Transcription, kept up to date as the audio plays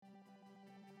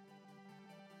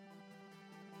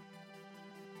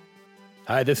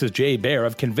Hi, this is Jay Baer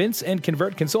of Convince and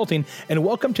Convert Consulting, and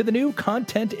welcome to the new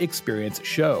Content Experience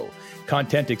Show.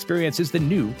 Content Experience is the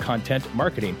new content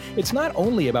marketing. It's not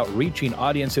only about reaching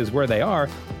audiences where they are,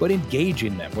 but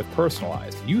engaging them with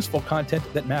personalized, useful content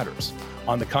that matters.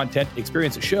 On the Content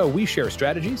Experience Show, we share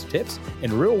strategies, tips,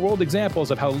 and real-world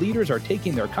examples of how leaders are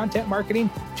taking their content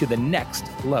marketing to the next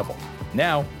level.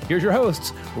 Now, here's your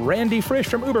hosts, Randy Frisch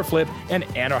from Uberflip and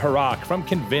Anna Harak from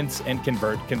Convince and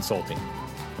Convert Consulting.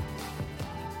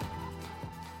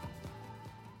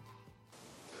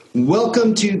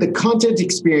 Welcome to the Content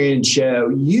Experience Show.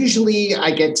 Usually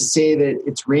I get to say that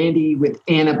it's Randy with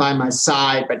Anna by my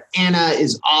side, but Anna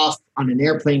is off on an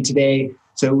airplane today.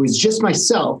 So it was just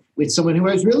myself with someone who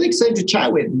I was really excited to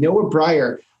chat with, Noah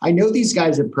Breyer. I know these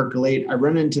guys at Percolate. I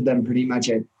run into them pretty much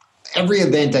at every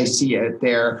event I see out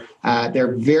there.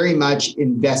 They're very much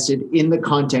invested in the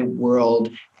content world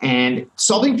and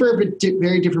solving for a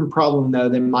very different problem, though,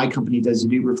 than my company does at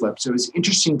Uberflip. So it's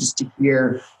interesting just to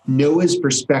hear Noah's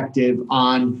perspective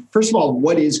on, first of all,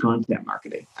 what is content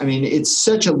marketing? I mean, it's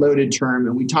such a loaded term,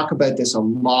 and we talk about this a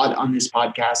lot on this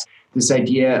podcast, this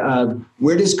idea of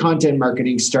where does content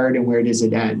marketing start and where does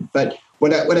it end? But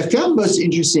what I found most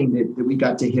interesting that we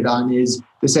got to hit on is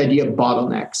this idea of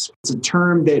bottlenecks. It's a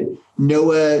term that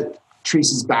Noah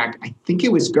traces back, I think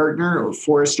it was Gartner or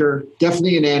Forrester,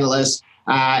 definitely an analyst.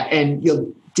 And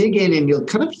you'll dig in and you'll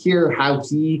kind of hear how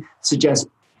he suggests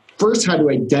first how to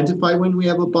identify when we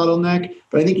have a bottleneck.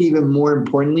 But I think even more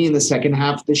importantly in the second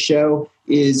half of the show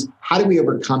is how do we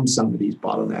overcome some of these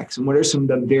bottlenecks? And what are some of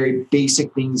the very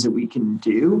basic things that we can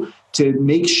do to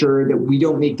make sure that we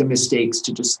don't make the mistakes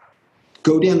to just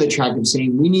go down the track of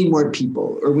saying we need more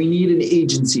people or we need an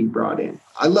agency brought in.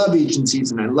 I love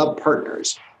agencies and I love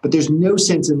partners, but there's no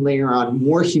sense in layering on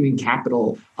more human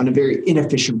capital on a very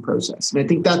inefficient process. And I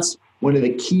think that's one of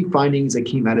the key findings that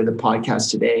came out of the podcast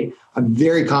today. I'm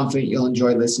very confident you'll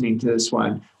enjoy listening to this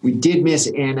one. We did miss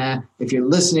Anna. If you're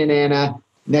listening, Anna,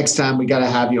 next time we got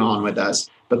to have you on with us.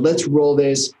 But let's roll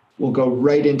this. We'll go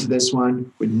right into this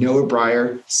one with Noah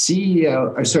Breyer,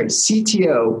 CTO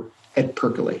at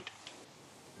Percolate.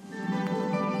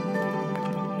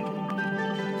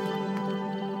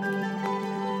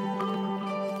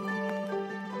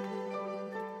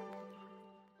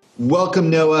 Welcome,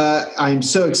 Noah. I'm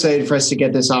so excited for us to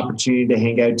get this opportunity to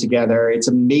hang out together. It's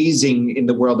amazing in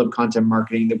the world of content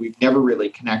marketing that we've never really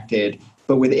connected.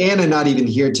 But with Anna not even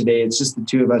here today, it's just the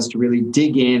two of us to really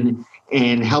dig in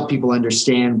and help people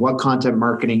understand what content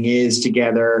marketing is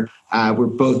together. We're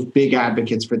both big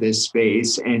advocates for this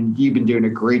space, and you've been doing a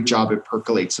great job at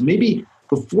Percolate. So maybe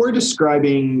before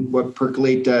describing what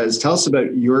Percolate does, tell us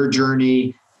about your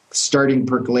journey starting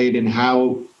Percolate and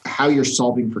how you're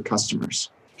solving for customers.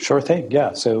 Sure thing.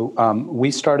 Yeah. So we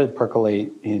started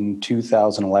Percolate in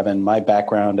 2011. My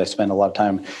background, I spent a lot of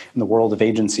time in the world of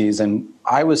agencies, and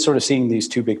I was sort of seeing these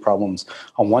two big problems.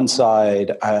 On one side,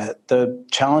 the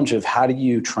challenge of how do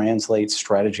you translate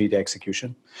strategy to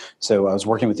execution? So I was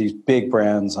working with these big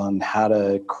brands on how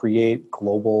to create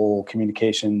global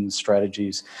communication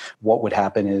strategies. What would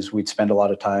happen is we'd spend a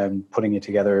lot of time putting it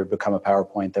together, become a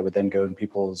PowerPoint that would then go in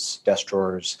people's desk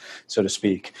drawers, so to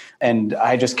speak. And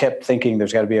I just kept thinking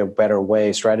there's got to be a better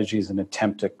way. Strategy is an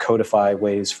attempt to codify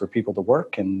ways for people to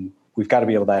work, and we've got to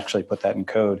be able to actually put that in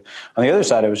code. On the other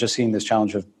side, I was just seeing this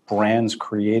challenge of brands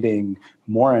creating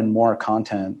more and more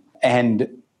content and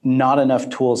not enough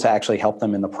tools to actually help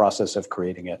them in the process of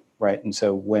creating it, right? And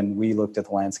so when we looked at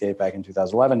the landscape back in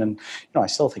 2011, and I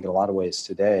still think in a lot of ways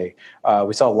today,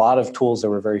 we saw a lot of tools that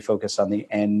were very focused on the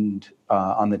end,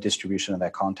 on the distribution of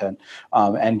that content,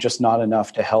 and just not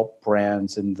enough to help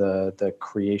brands in the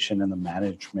creation and the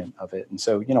management of it. And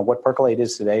so, what Percolate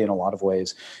is today in a lot of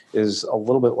ways is a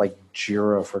little bit like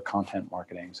Jira for content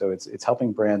marketing. So it's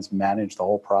helping brands manage the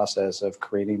whole process of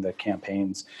creating the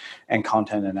campaigns and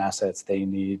content and assets they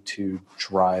need to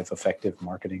drive effective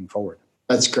marketing forward.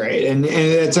 That's great, and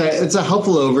it's a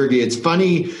helpful overview. It's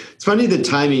funny the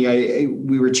timing.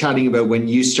 We were chatting about when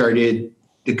you started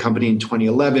the company in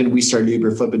 2011. We started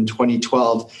Uberflip in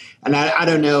 2012, and I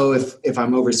don't know if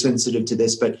I'm oversensitive to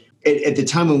this, but at the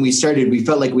time when we started, we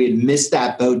felt like we had missed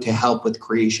that boat to help with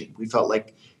creation. We felt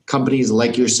like companies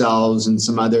like yourselves and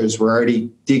some others were already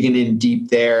digging in deep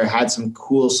there, had some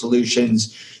cool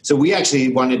solutions. So we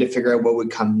actually wanted to figure out what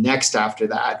would come next after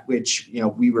that, which,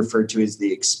 we refer to as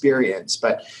the experience.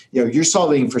 But, you're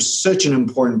solving for such an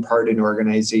important part in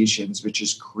organizations, which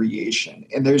is creation.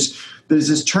 And there's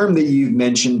this term that you've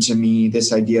mentioned to me,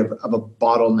 this idea of a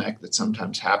bottleneck that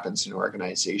sometimes happens in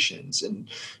organizations. And,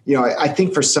 I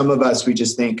think for some of us, we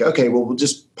just think, okay, well, we'll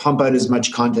just pump out as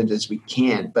much content as we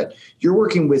can. But you're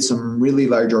working with some really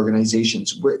large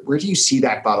organizations. Where do you see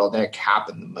that bottleneck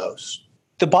happen the most?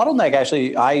 The bottleneck,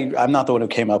 actually, I'm not the one who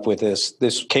came up with this.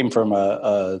 This came from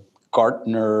a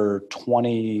Gartner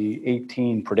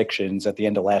 2018 predictions at the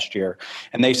end of last year.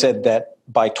 And they said that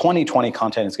by 2020,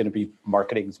 content is going to be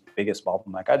marketing's biggest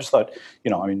bottleneck. I just thought,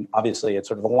 obviously it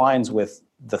sort of aligns with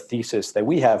the thesis that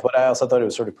we have, but I also thought it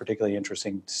was sort of particularly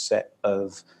interesting set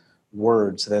of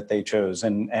words that they chose.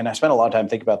 And I spent a lot of time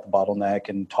thinking about the bottleneck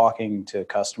and talking to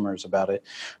customers about it.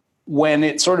 When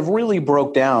it sort of really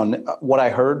broke down, what I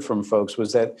heard from folks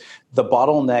was that the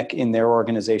bottleneck in their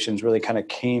organizations really kind of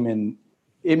came in,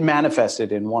 it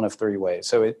manifested in one of three ways.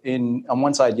 So on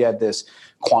one side, you had this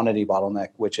quantity bottleneck,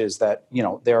 which is that,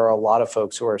 there are a lot of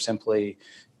folks who are simply,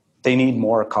 they need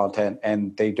more content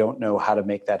and they don't know how to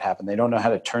make that happen. They don't know how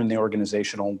to turn the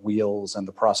organizational wheels and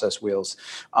the process wheels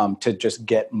to just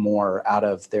get more out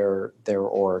of their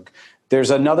org. There's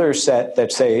another set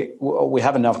that say, well, we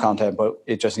have enough content, but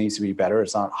it just needs to be better.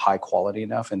 It's not high quality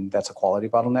enough, and that's a quality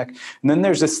bottleneck. And then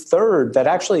there's this third that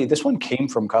actually, this one came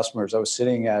from customers. I was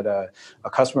sitting at a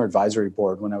customer advisory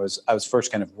board when I was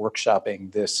first kind of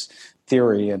workshopping this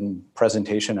theory and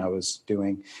presentation I was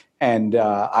doing. And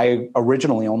I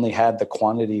originally only had the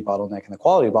quantity bottleneck and the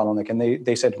quality bottleneck. And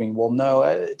they said to me, well, no,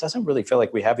 it doesn't really feel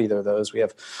like we have either of those. We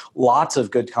have lots of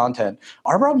good content.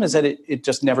 Our problem is that it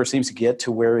just never seems to get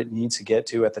to where it needs to get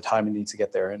to at the time it needs to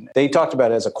get there. And they talked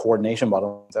about it as a coordination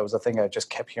bottleneck. That was the thing I just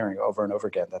kept hearing over and over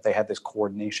again, that they had this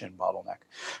coordination bottleneck.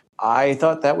 I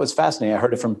thought that was fascinating. I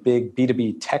heard it from big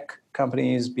B2B tech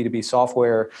companies, B2B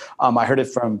software. I heard it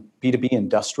from B2B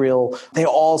industrial. They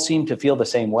all seem to feel the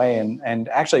same way. And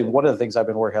actually, one of the things I've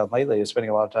been working on lately is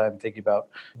spending a lot of time thinking about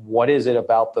what is it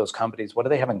about those companies? What do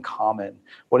they have in common?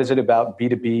 What is it about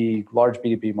B2B, large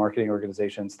B2B marketing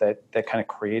organizations that kind of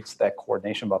creates that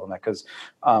coordination bottleneck? Because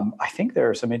I think there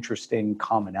are some interesting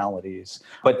commonalities.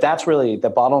 But that's really,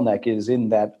 the bottleneck is in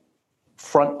that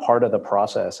front part of the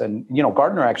process. And,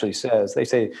 Gartner actually says, they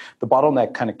say the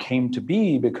bottleneck kind of came to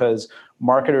be because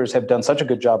marketers have done such a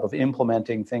good job of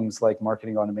implementing things like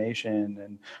marketing automation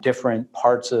and different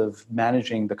parts of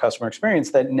managing the customer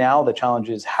experience that now the challenge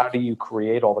is, how do you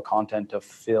create all the content to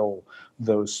fill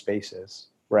those spaces?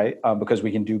 Right? Because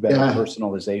we can do better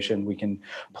personalization. We can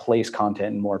place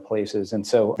content in more places. And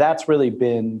so that's really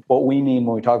been what we mean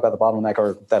when we talk about the bottleneck,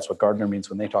 or that's what Gartner means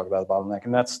when they talk about the bottleneck.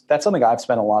 And that's something I've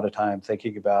spent a lot of time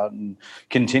thinking about and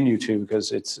continue to,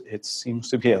 because it seems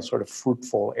to be a sort of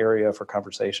fruitful area for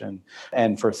conversation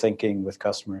and for thinking with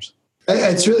customers.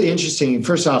 It's really interesting.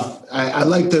 First off, I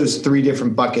like those three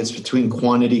different buckets between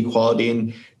quantity, quality,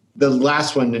 and the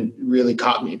last one really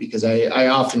caught me because I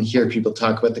often hear people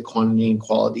talk about the quantity and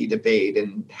quality debate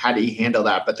and how do you handle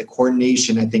that. But the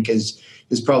coordination, I think, is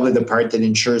probably the part that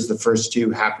ensures the first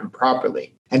two happen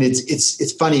properly. And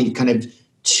it's funny, kind of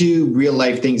two real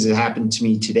life things that happened to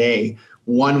me today.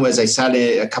 One was I sat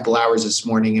a couple hours this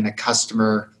morning in a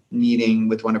customer meeting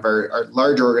with one of our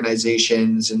large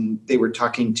organizations, and they were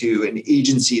talking to an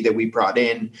agency that we brought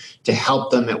in to help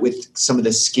them with some of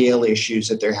the scale issues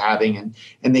that they're having.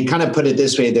 And they kind of put it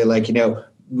this way. They're like,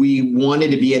 we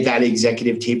wanted to be at that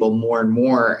executive table more and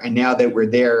more. And now that we're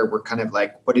there, we're kind of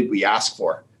like, what did we ask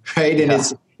for? Right. And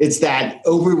it's that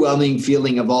overwhelming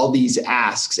feeling of all these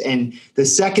asks. And the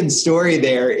second story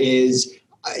there is,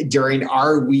 during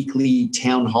our weekly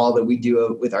town hall that we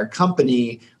do with our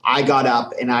company, I got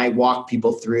up and I walked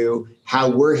people through how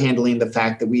we're handling the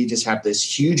fact that we just have this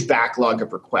huge backlog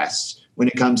of requests when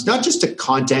it comes not just to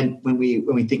content, when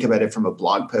we think about it from a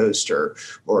blog post or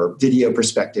video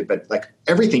perspective, but like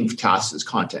everything to us is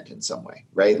content in some way,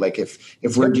 right? Like if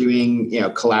we're doing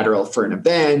collateral for an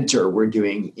event, or we're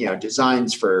doing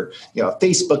designs for a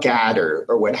Facebook ad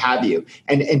or what have you,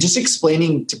 and just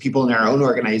explaining to people in our own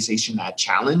organization that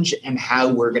challenge and how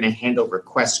we're going to handle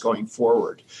requests going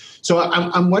forward. So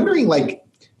I'm wondering, like,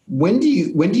 when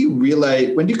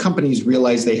do companies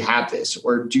realize they have this,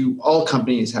 or do all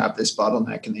companies have this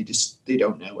bottleneck and they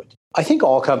don't know it? I think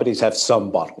all companies have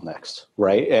some bottlenecks,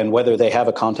 right? And whether they have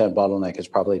a content bottleneck is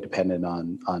probably dependent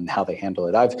on how they handle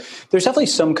it. There's definitely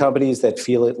some companies that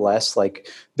feel it less. Like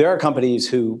there are companies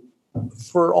who,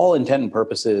 for all intent and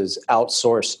purposes,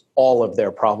 outsource all of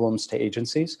their problems to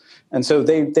agencies. And so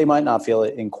they might not feel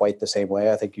it in quite the same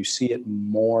way. I think you see it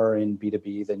more in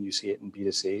B2B than you see it in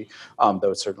B2C,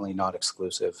 though it's certainly not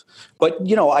exclusive. But,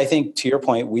 I think to your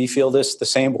point, we feel this the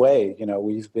same way.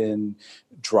 We've been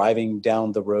driving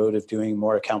down the road of doing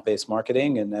more account-based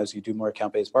marketing. And as you do more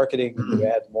account-based marketing, you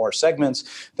add more segments,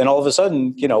 then all of a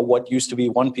sudden, what used to be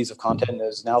one piece of content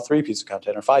is now 3 pieces of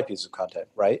content or 5 pieces of content,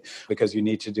 right? Because you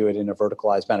need to do it in a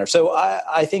verticalized manner. So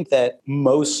I think that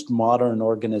most modern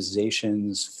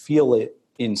organizations feel it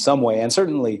in some way. And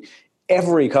certainly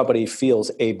every company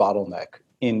feels a bottleneck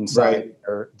inside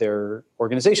their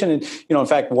organization. And, in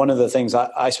fact, one of the things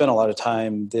I spent a lot of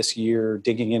time this year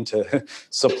digging into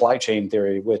supply chain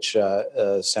theory, which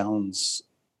sounds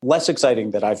less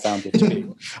exciting than I found it to be,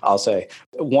 I'll say.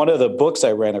 One of the books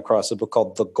I ran across, a book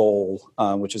called The Goal,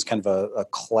 which is kind of a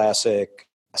classic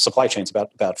supply chains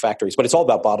about factories, but it's all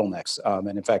about bottlenecks.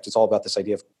 And in fact, it's all about this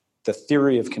idea of the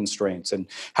theory of constraints and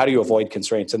how do you avoid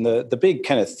constraints. And the big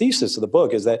kind of thesis of the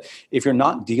book is that if you're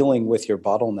not dealing with your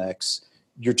bottlenecks,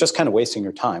 you're just kind of wasting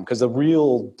your time, because the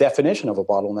real definition of a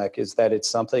bottleneck is that it's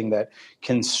something that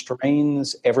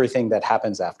constrains everything that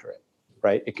happens after it,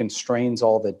 right? It constrains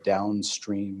all the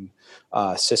downstream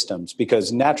systems,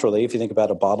 because naturally, if you think about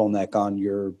a bottleneck on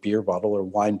your beer bottle or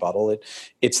wine bottle,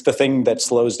 it's the thing that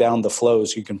slows down the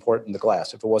flows you can pour it in the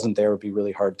glass. If it wasn't there, it would be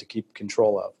really hard to keep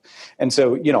control of. And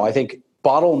so, I think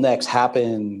bottlenecks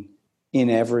happen in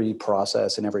every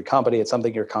process, in every company. It's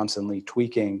something you're constantly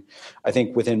tweaking. I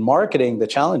think within marketing, the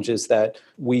challenge is that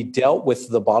we dealt with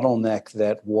the bottleneck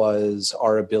that was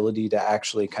our ability to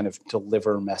actually kind of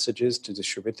deliver messages, to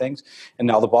distribute things. And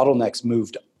now the bottleneck's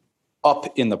moved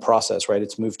up in the process, right?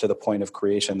 It's moved to the point of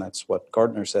creation. That's what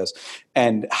Gartner says.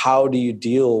 And how do you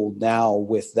deal now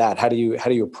with that? How do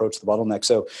you approach the bottleneck?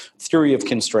 So theory of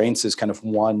constraints is kind of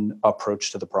one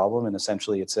approach to the problem. And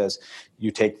essentially it says you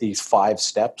take these 5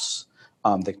 steps.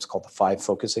 It's called the 5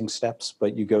 focusing steps,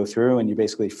 but you go through and you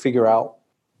basically figure out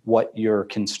what your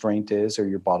constraint is or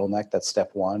your bottleneck. That's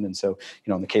step 1. And so,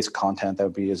 in the case of content, that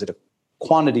would be, is it a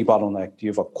quantity bottleneck? Do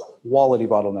you have a quality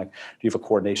bottleneck? Do you have a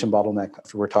coordination bottleneck?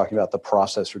 If we're talking about the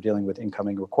process for dealing with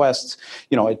incoming requests,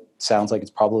 it sounds like it's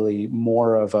probably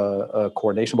more of a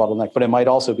coordination bottleneck, but it might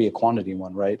also be a quantity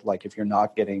one, right? Like if you're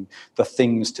not getting the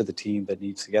things to the team that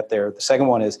needs to get there. The second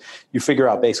one is you figure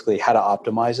out basically how to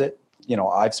optimize it.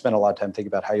 I've spent a lot of time thinking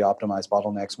about how you optimize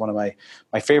bottlenecks. One of my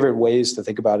favorite ways to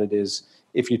think about it is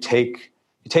if you take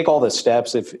all the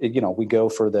steps. If we go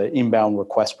for the inbound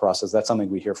request process, that's something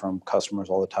we hear from customers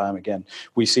all the time. Again,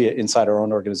 we see it inside our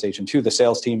own organization too. The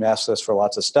sales team asks us for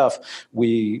lots of stuff.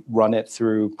 We run it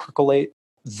through Percolate.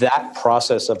 That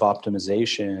process of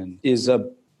optimization is a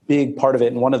big part of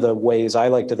it. And one of the ways I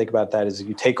like to think about that is if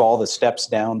you take all the steps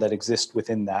down that exist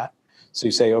within that. So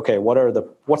you say, okay,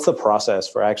 what's the process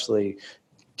for actually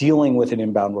dealing with an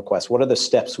inbound request? What are the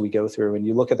steps we go through? And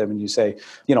you look at them and you say,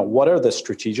 what are the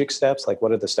strategic steps? Like,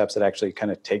 what are the steps that actually kind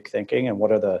of take thinking? And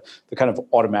what are the kind of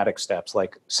automatic steps?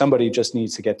 Like, somebody just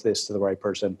needs to get this to the right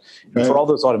person. Right. And for all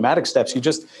those automatic steps,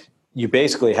 you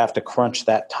basically have to crunch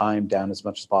that time down as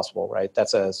much as possible, right?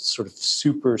 That's a sort of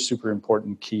super, super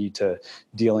important key to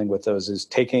dealing with those, is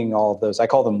taking all of those, I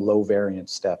call them low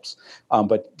variance steps,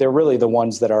 but they're really the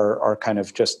ones that are kind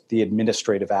of just the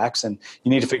administrative acts. And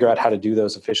you need to figure out how to do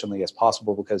those efficiently as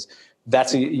possible, because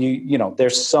that's,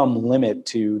 there's some limit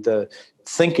to the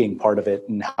thinking part of it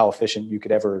and how efficient you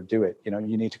could ever do it. You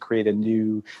need to create a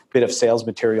new bit of sales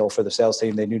material for the sales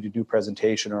team. They need a new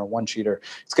presentation or a one-sheeter.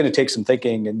 It's going to take some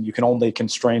thinking, and you can only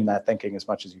constrain that thinking as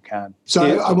much as you can.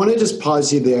 So I want to just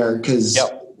pause you there, because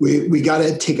we got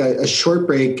to take a short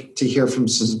break to hear from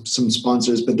some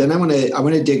sponsors, but then I want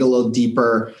to dig a little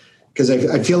deeper, because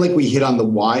I feel like we hit on the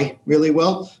why really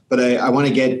well, but I want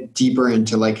to get deeper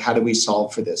into like, how do we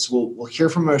solve for this? We'll hear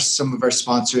from some of our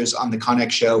sponsors on the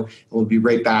CONEX show, and we'll be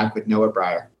right back with Noah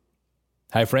Breyer.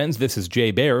 Hi, friends. This is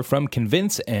Jay Baer from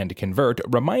Convince and Convert,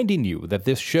 reminding you that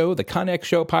this show, the CONEX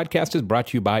Show podcast, is brought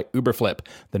to you by Uberflip,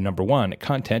 the #1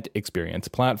 content experience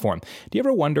platform. Do you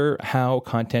ever wonder how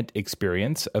content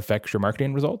experience affects your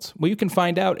marketing results? Well, you can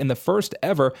find out in the first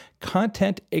ever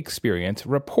Content Experience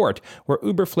Report, where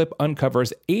Uberflip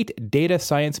uncovers 8 data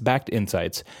science-backed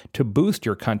insights to boost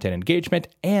your content engagement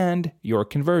and your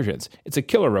conversions. It's a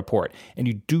killer report, and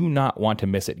you do not want to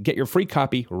miss it. Get your free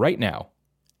copy right now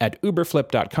at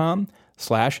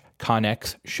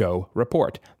uberflip.com/CONEX show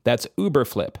report. That's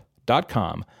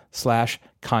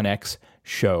uberflip.com/CONEX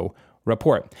show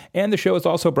report. And the show is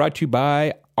also brought to you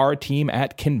by our team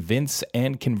at Convince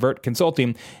and Convert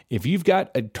Consulting. If you've got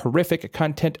a terrific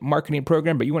content marketing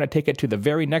program, but you want to take it to the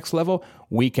very next level,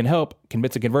 we can help.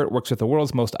 Convince and Convert works with the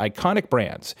world's most iconic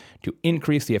brands to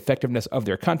increase the effectiveness of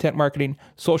their content marketing,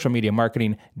 social media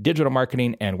marketing, digital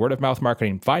marketing, and word-of-mouth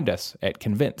marketing. Find us at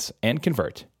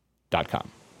convinceandconvert.com.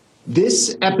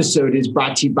 This episode is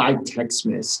brought to you by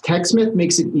TechSmith. TechSmith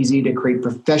makes it easy to create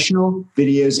professional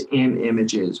videos and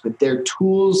images. With their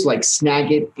tools like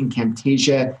Snagit and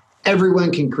Camtasia,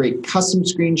 everyone can create custom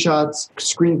screenshots,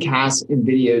 screencasts, and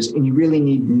videos, and you really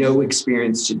need no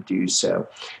experience to do so.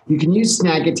 You can use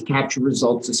Snagit to capture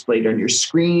results displayed on your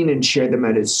screen and share them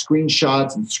out as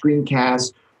screenshots and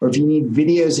screencasts. Or if you need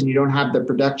videos and you don't have the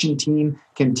production team,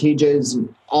 Camtasia is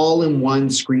an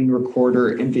all-in-one screen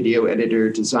recorder and video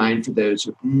editor designed for those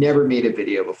who've never made a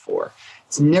video before.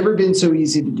 It's never been so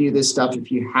easy to do this stuff if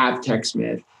you have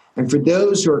TechSmith. And for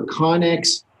those who are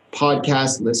CONEX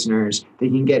podcast listeners, they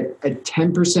can get a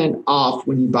 10% off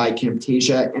when you buy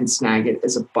Camtasia and Snagit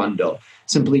as a bundle.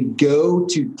 Simply go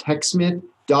to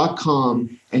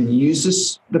techsmith.com and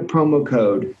use the promo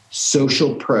code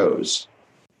SOCIALPROS.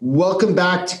 Welcome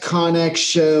back to CONEX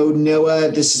Show.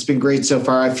 Noah, this has been great so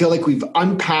far. I feel like we've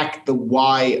unpacked the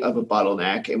why of a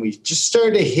bottleneck and we've just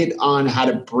started to hit on how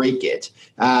to break it.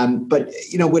 But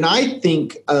when I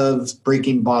think of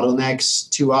breaking bottlenecks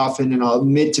too often, and I'll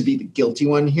admit to be the guilty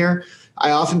one here,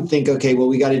 I often think, okay, well,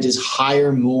 we got to just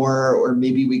hire more, or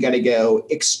maybe we got to go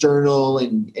external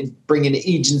and bring an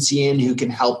agency in who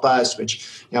can help us,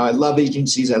 which, I love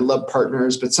agencies, I love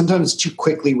partners, but sometimes too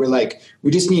quickly we're like, we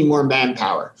just need more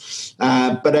manpower.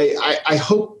 But I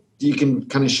hope you can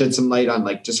kind of shed some light on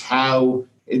like just how,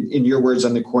 in your words,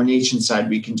 on the coordination side,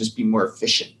 we can just be more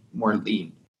efficient, more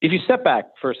lean. If you step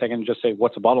back for a second and just say,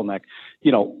 what's a bottleneck?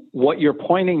 What you're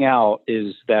pointing out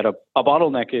is that a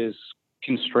bottleneck is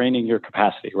constraining your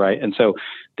capacity, right? And so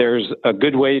there's a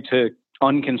good way to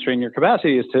unconstrain your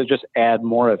capacity is to just add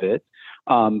more of it,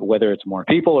 whether it's more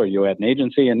people or you add an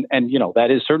agency. And that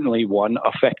is certainly one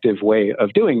effective way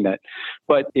of doing that.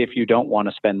 But if you don't want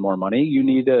to spend more money, you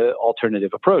need an alternative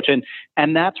approach.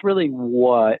 And that's really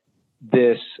what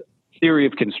this theory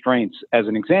of constraints, as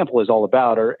an example, is all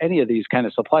about, or any of these kind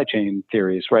of supply chain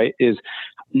theories, right? Is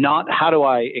not how do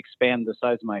I expand the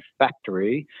size of my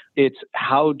factory? It's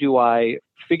how do I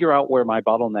figure out where my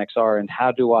bottlenecks are and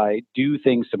how do I do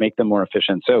things to make them more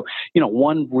efficient? So,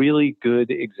 one really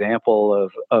good example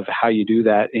of how you do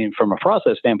that from a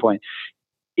process standpoint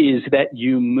is that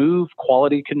you move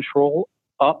quality control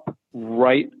up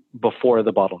right before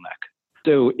the bottleneck.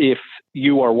 So if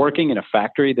you are working in a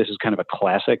factory, this is kind of a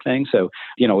classic thing. So,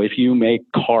 if you make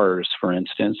cars, for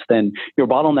instance, then your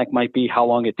bottleneck might be how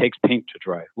long it takes paint to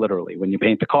dry, literally, when you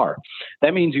paint the car.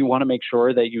 That means you want to make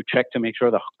sure that you check to make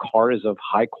sure the car is of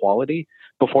high quality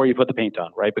before you put the paint on,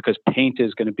 right? Because paint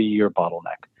is going to be your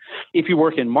bottleneck. If you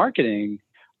work in marketing,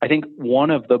 I think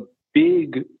one of the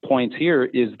big points here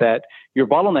is that your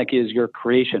bottleneck is your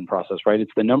creation process, right?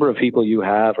 It's the number of people you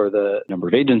have or the number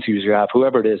of agencies you have,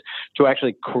 whoever it is, to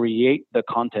actually create the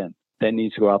content that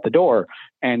needs to go out the door.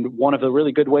 And one of the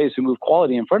really good ways to move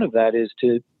quality in front of that is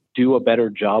to do a better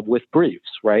job with briefs,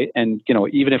 right? And,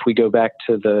 even if we go back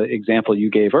to the example you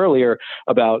gave earlier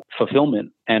about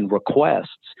fulfillment and requests,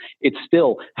 it's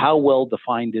still how well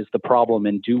defined is the problem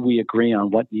and do we agree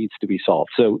on what needs to be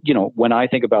solved? So, when I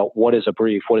think about what is a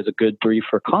brief, what is a good brief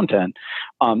for content,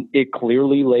 it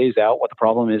clearly lays out what the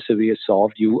problem is to be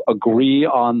solved. You agree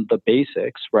on the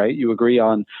basics, right? You agree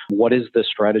on what is the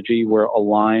strategy, we're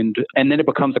aligned, and then it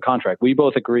becomes a contract. We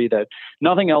both agree that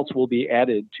nothing else will be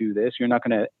added to this. You're not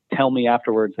going to tell me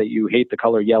afterwards that you hate the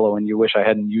color yellow and you wish I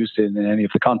hadn't used it in any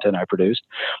of the content I produced.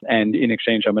 And in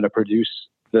exchange, I'm going to produce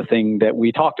the thing that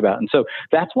we talked about. And so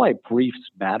that's why briefs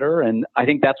matter. And I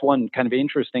think that's one kind of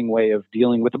interesting way of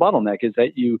dealing with the bottleneck is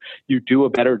that you do a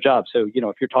better job. So,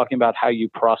 if you're talking about how you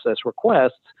process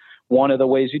requests, one of the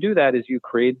ways you do that is you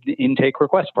create the intake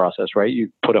request process, right? You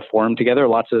put a form together.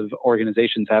 Lots of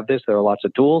organizations have this. There are lots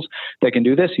of tools that can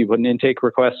do this. You put an intake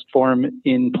request form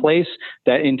in place.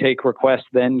 That intake request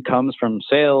then comes from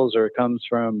sales or it comes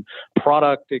from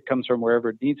product. It comes from wherever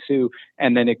it needs to.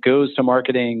 And then it goes to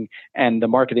marketing and the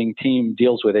marketing team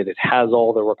deals with it. It has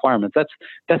all the requirements.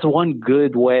 That's one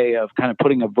good way of kind of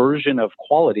putting a version of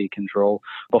quality control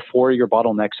before your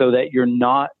bottleneck so that you're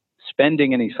not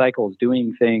spending any cycles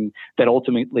doing thing that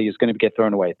ultimately is going to get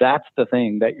thrown away. That's the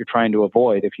thing that you're trying to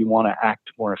avoid if you want to act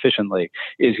more efficiently,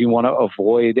 is you want to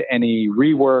avoid any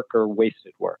rework or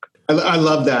wasted work. I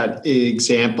love that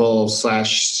example /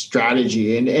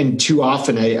 strategy. And too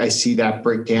often I see that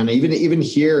breakdown. Even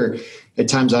here at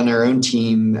times on our own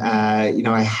team,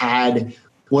 I had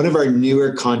one of our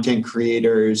newer content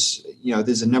creators,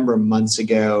 there's a number of months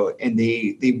ago, and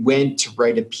they went to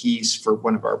write a piece for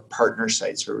one of our partner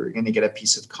sites where we were going to get a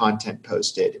piece of content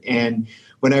posted. And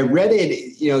when I read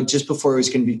it, just before it was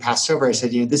going to be passed over, I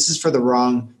said, this is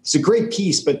it's a great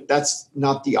piece, but that's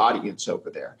not the audience over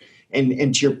there.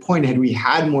 And to your point, had we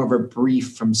had more of a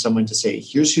brief from someone to say,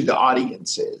 here's who the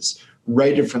audience is,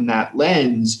 write it from that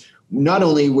lens, not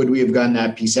only would we have gotten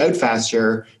that piece out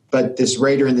faster, but this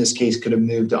writer in this case could have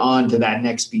moved on to that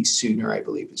next piece sooner, I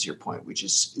believe is your point, which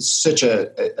is such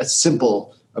a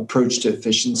simple approach to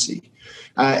efficiency.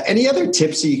 Any other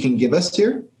tips that you can give us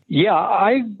here? Yeah,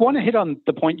 I want to hit on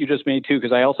the point you just made too,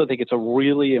 because I also think it's a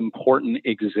really important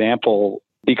example,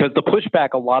 because the pushback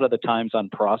a lot of the times on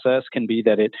process can be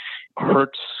that it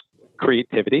hurts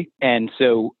creativity. And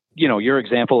so, your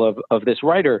example of this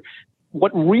writer,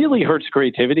 what really hurts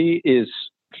creativity is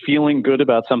feeling good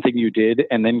about something you did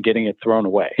and then getting it thrown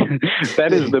away.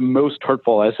 That is the most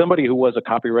hurtful. As somebody who was a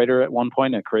copywriter at one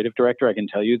point, a creative director, I can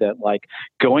tell you that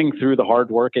going through the hard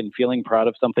work and feeling proud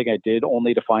of something I did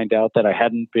only to find out that I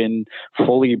hadn't been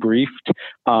fully briefed,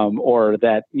 or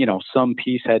that, some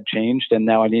piece had changed and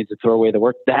now I need to throw away the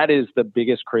work. That is the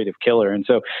biggest creative killer. And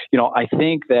so, I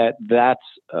think that that's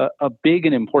a big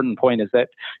and important point, is that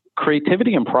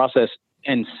creativity and process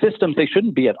and systems, they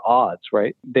shouldn't be at odds,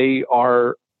 right? They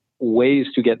are ways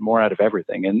to get more out of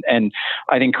everything. And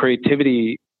I think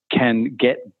creativity can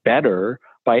get better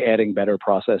by adding better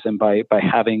process and by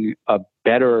having a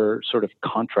better sort of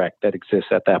contract that exists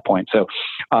at that point. So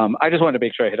I just wanted to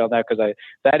make sure I hit on that, because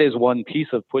that is one piece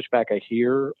of pushback I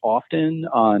hear often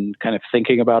on kind of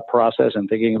thinking about process and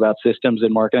thinking about systems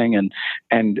in marketing.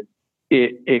 And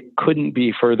it couldn't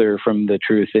be further from the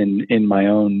truth in my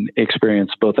own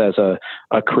experience, both as a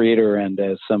creator and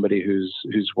as somebody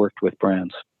who's worked with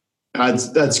brands.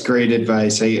 That's great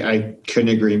advice. I couldn't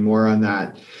agree more on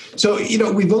that. So,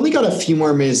 we've only got a few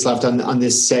more minutes left on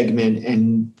this segment,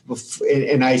 and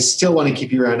I still want to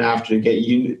keep you around after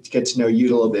to get to know you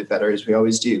a little bit better, as we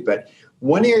always do. But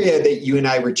one area that you and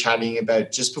I were chatting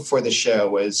about just before the show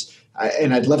was,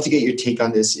 and I'd love to get your take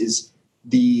on this, is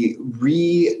the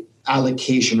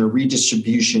reallocation or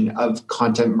redistribution of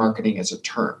content marketing as a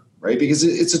term, right? Because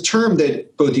it's a term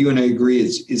that both you and I agree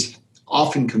is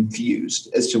often confused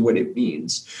as to what it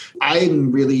means.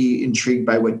 I'm really intrigued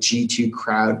by what G2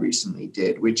 Crowd recently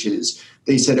did, which is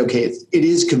they said, okay, it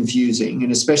is confusing,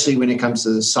 and especially when it comes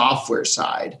to the software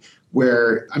side,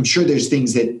 where I'm sure there's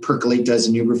things that Percolate does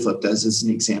and Uberflip does as an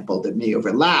example that may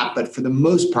overlap, but for the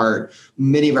most part,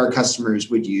 many of our customers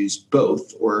would use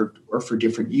both or for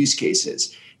different use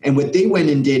cases. And what they went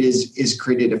and did is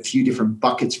created a few different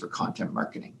buckets for content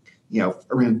marketing,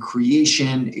 around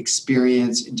creation,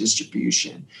 experience, and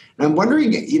distribution. And I'm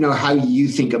wondering, how you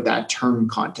think of that term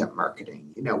content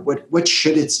marketing. What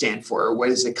should it stand for, or what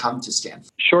does it come to stand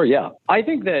for? Sure, yeah. I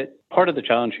think that part of the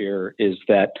challenge here is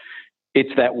that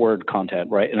it's that word content,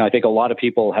 right? And I think a lot of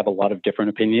people have a lot of different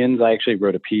opinions. I actually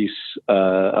wrote a piece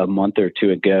a month or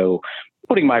two ago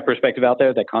putting my perspective out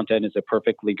there that content is a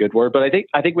perfectly good word. But I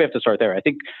think we have to start there. I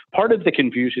think part of the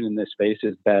confusion in this space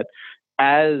is that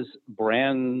as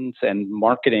brands and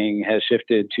marketing has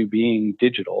shifted to being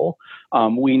digital,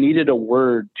 we needed a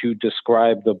word to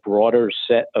describe the broader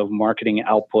set of marketing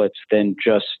outputs than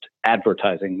just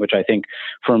advertising, which I think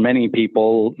for many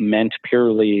people meant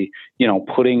purely,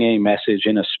 putting a message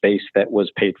in a space that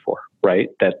was paid for, right?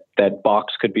 That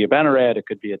box could be a banner ad, it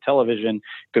could be a television,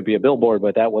 it could be a billboard,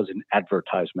 but that was an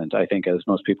advertisement, I think, as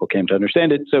most people came to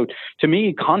understand it. So to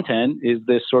me, content is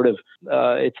this sort of,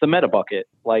 it's the meta bucket.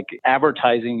 Like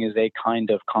advertising is a kind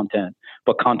of content,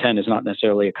 but content is not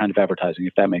necessarily a kind of advertising,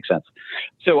 if that makes sense.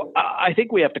 So I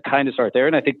think we have to kind of start there.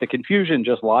 And I think the confusion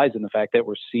just lies in the fact that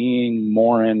we're seeing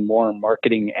more and more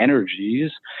marketing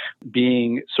energies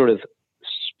being sort of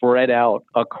spread out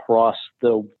across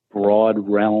the broad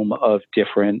realm of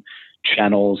different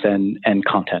channels and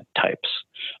content types.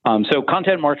 So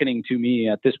content marketing to me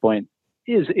at this point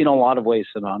is in a lot of ways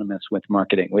synonymous with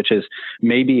marketing, which is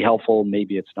maybe helpful,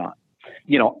 maybe it's not.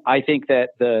 I think that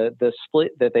the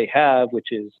split that they have, which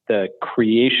is the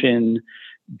creation,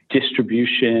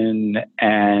 distribution,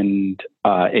 and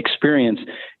experience,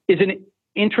 is an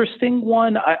interesting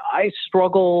one. I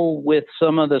struggle with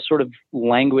some of the sort of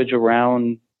language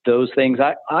around those things.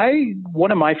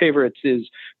 One of my favorites is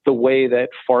the way that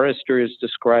Forrester is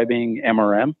describing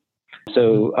MRM.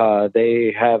 So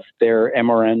they have their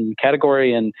MRM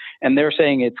category, and they're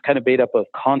saying it's kind of made up of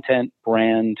content,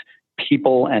 brand,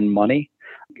 people, and money.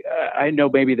 I know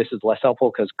maybe this is less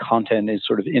helpful because content is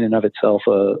sort of in and of itself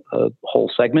a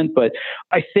whole segment, but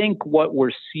I think what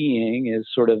we're seeing is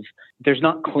sort of there's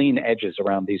not clean edges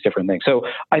around these different things. So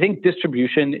I think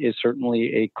distribution is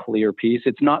certainly a clear piece.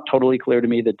 It's not totally clear to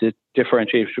me the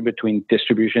differentiation between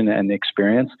distribution and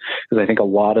experience, because I think a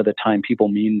lot of the time people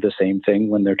mean the same thing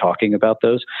when they're talking about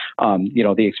those.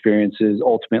 The experience is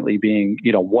ultimately being,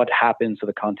 what happens to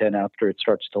the content after it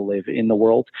starts to live in the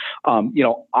world.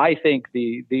 I think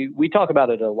we talk about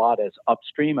it a lot as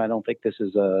upstream. I don't think this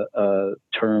is a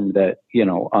term that,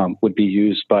 would be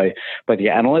used by the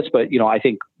analysts, but, I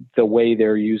think the way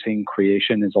they're using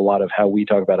creation is a lot of how we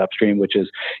talk about upstream, which is,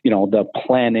 the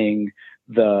planning,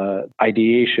 the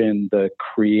ideation, the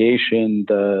creation,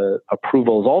 the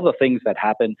approvals, all the things that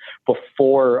happen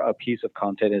before a piece of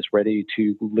content is ready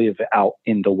to live out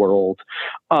in the world.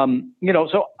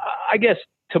 So I guess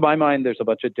to my mind, there's a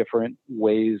bunch of different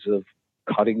ways of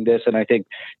cutting this. And I think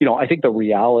the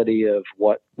reality of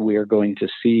what we're going to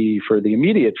see for the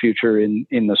immediate future in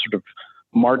the sort of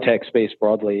MarTech space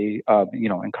broadly,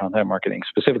 and content marketing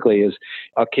specifically, is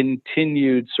a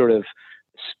continued sort of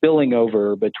spilling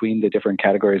over between the different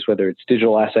categories, whether it's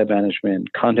digital asset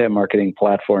management, content marketing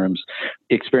platforms,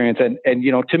 experience. And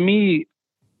to me,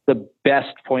 the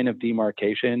best point of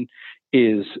demarcation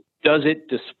is, does it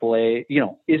display,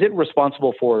 is it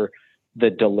responsible for the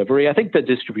delivery? I think the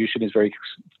distribution is very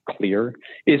clear.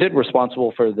 Is it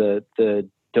responsible for the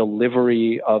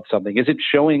delivery of something? Is it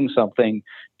showing something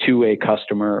to a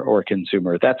customer or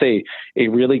consumer? That's a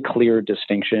really clear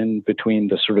distinction between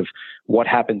the sort of what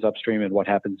happens upstream and what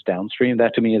happens downstream.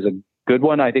 That to me is a good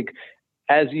one. I think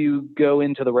as you go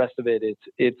into the rest of it,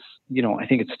 it's I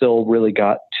think it's still really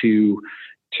got to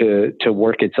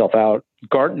work itself out.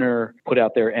 Gartner put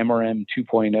out their MRM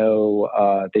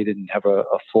 2.0. They didn't have a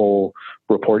full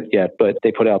report yet, but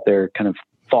they put out their kind of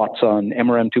thoughts on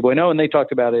MRM 2.0, and they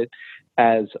talked about it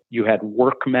as you had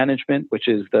work management, which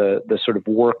is the sort of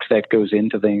work that goes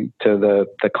into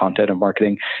the content of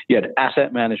marketing. You had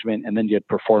asset management, and then you had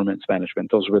performance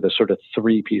management. Those were the sort of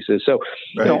three pieces. So,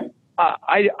 right.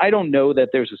 I don't know that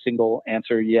there's a single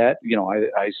answer yet.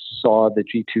 I saw the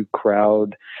G2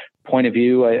 crowd point of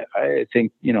view. I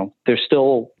think, there's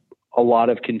still a lot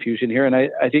of confusion here. And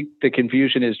I think the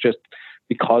confusion is just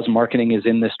because marketing is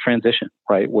in this transition,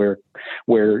 right? Where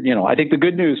I think the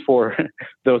good news for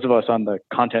those of us on the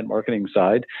content marketing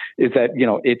side is that,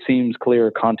 it seems clear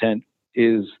content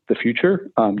is the future,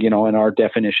 and our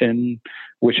definition,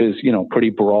 which is, pretty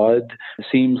broad,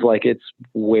 seems like it's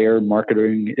where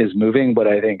marketing is moving. But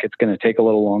I think it's going to take a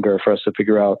little longer for us to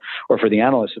figure out, or for the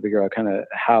analysts to figure out kind of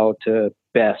how to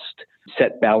best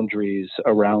set boundaries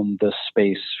around the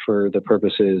space for the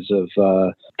purposes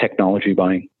of technology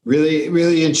buying. Really,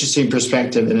 really interesting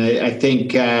perspective. And I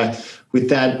think with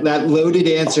that loaded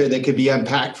answer that could be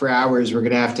unpacked for hours, we're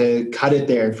going to have to cut it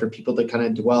there for people to kind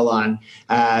of dwell on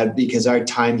because our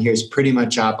time here is pretty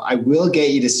much up. I will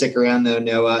get you to stick around though,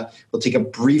 Noah. We'll take a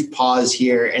brief pause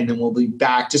here and then we'll be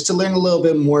back just to learn a little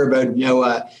bit more about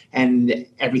Noah and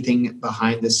everything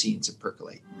behind the scenes of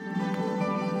Percolate.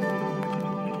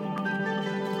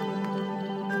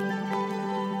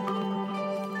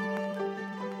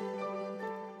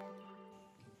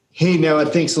 Hey, Noah,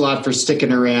 thanks a lot for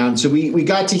sticking around. So we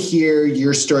got to hear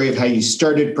your story of how you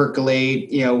started Percolate,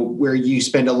 where you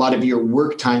spend a lot of your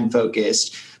work time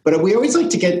focused. But we always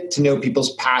like to get to know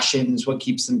people's passions, what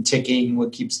keeps them ticking,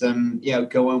 what keeps them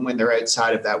going when they're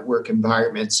outside of that work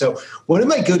environment. So one of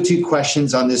my go-to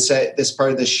questions on this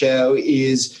part of the show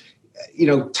is,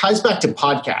 ties back to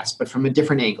podcasts, but from a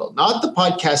different angle. Not the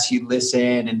podcasts you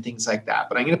listen and things like that,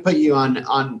 but I'm going to put you on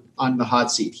the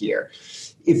hot seat here.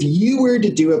 If you were to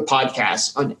do a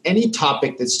podcast on any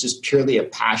topic that's just purely a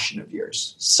passion of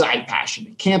yours, side passion,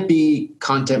 it can't be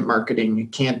content marketing,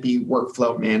 it can't be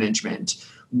workflow management,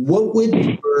 what would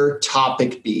your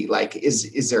topic be? Like,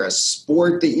 is there a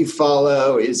sport that you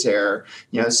follow? Is there,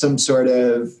 some sort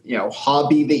of,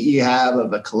 hobby that you have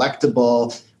of a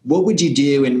collectible? What would you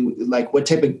do? And what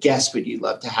type of guest would you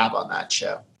love to have on that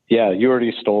show? Yeah, you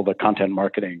already stole the content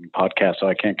marketing podcast, so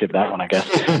I can't give that one, I guess.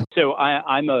 So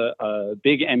I'm a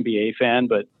big NBA fan,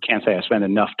 but can't say I spend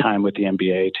enough time with the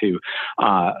NBA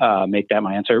to make that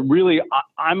my answer. Really,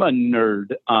 I'm a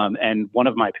nerd, and one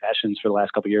of my passions for the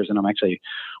last couple of years, and I'm actually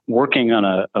working on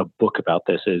a book about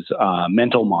this, is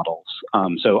mental models.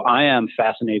 So I am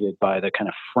fascinated by the kind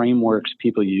of frameworks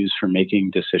people use for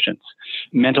making decisions.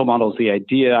 Mental models, the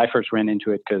idea, I first ran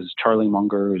into it because Charlie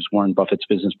Munger, who's Warren Buffett's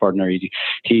business partner,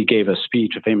 he gave a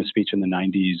famous speech in the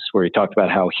 90s where he talked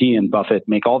about how he and Buffett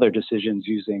make all their decisions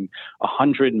using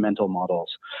 100 mental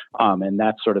models. And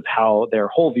that's sort of how their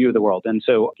whole view of the world. And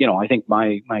so, I think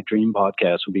my dream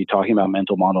podcast would be talking about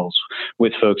mental models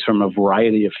with folks from a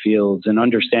variety of fields and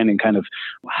understanding understanding kind of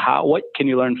what can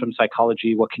you learn from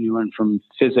psychology? What can you learn from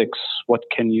physics? What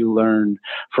can you learn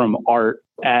from art?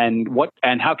 And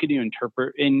how can you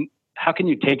how can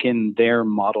you take in their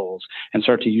models and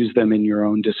start to use them in your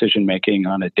own decision making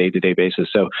on a day-to-day basis?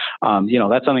 So,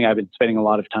 that's something I've been spending a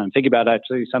lot of time thinking about.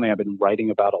 Actually, something I've been writing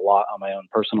about a lot on my own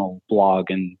personal blog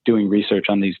and doing research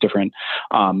on these different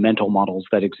mental models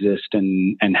that exist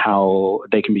and how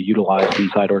they can be utilized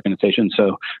inside organizations.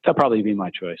 So that'll probably be my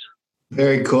choice.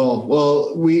 Very cool.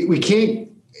 Well, we can't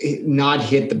not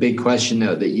hit the big question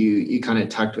though that you kind of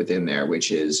tucked within there,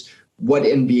 which is, what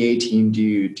NBA team do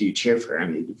you cheer for? I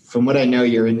mean, from what I know,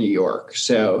 you're in New York,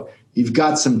 so you've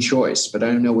got some choice, but I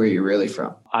don't know where you're really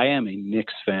from. I am a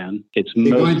Knicks fan. It's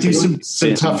You're going through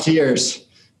some tough years.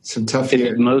 It's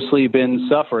mostly been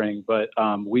suffering, but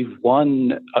we've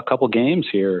won a couple games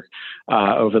here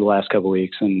over the last couple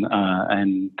weeks, and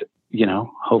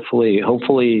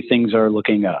hopefully things are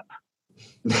looking up.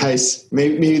 Nice.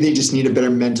 Maybe they just need a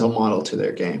better mental model to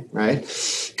their game, right?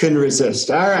 Couldn't resist.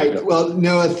 All right. Well,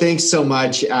 Noah, thanks so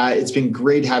much. It's been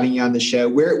great having you on the show.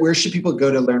 Where should people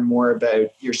go to learn more about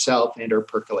yourself and or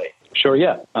Percolate? Sure,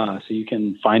 yeah. So you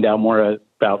can find out more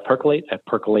about Percolate at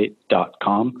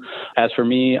percolate.com. As for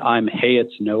me, I'm Hey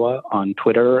It's Noah on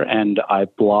Twitter, and I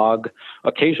blog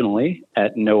occasionally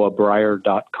at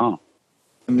noahbreyer.com.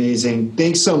 Amazing.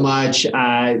 Thanks so much.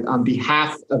 On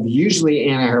behalf of usually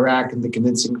Anna Harak and the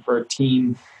Convince and Convert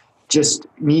team, just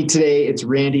me today, it's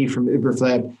Randy from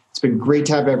Uberflip. It's been great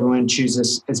to have everyone choose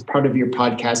us as part of your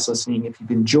podcast listening. If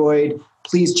you've enjoyed,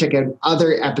 please check out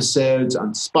other episodes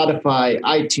on Spotify,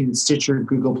 iTunes, Stitcher,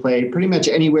 Google Play, pretty much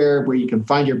anywhere where you can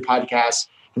find your podcast.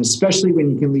 And especially when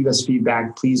you can leave us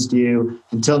feedback, please do.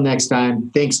 Until next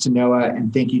time, thanks to Noah,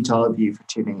 and thank you to all of you for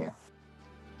tuning in.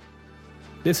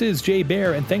 This is Jay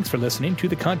Baer, and thanks for listening to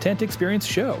the Content Experience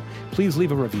Show. Please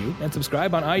leave a review and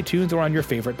subscribe on iTunes or on your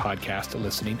favorite podcast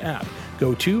listening app.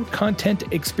 Go to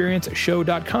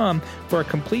contentexperienceshow.com for a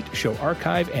complete show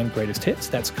archive and greatest hits.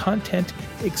 That's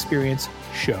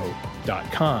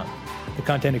contentexperienceshow.com. The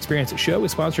Content Experience Show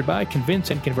is sponsored by Convince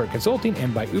and Convert Consulting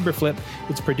and by Uberflip.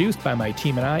 It's produced by my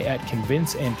team and I at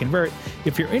Convince and Convert.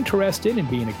 If you're interested in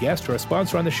being a guest or a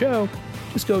sponsor on the show,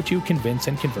 just go to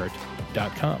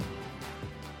convinceandconvert.com.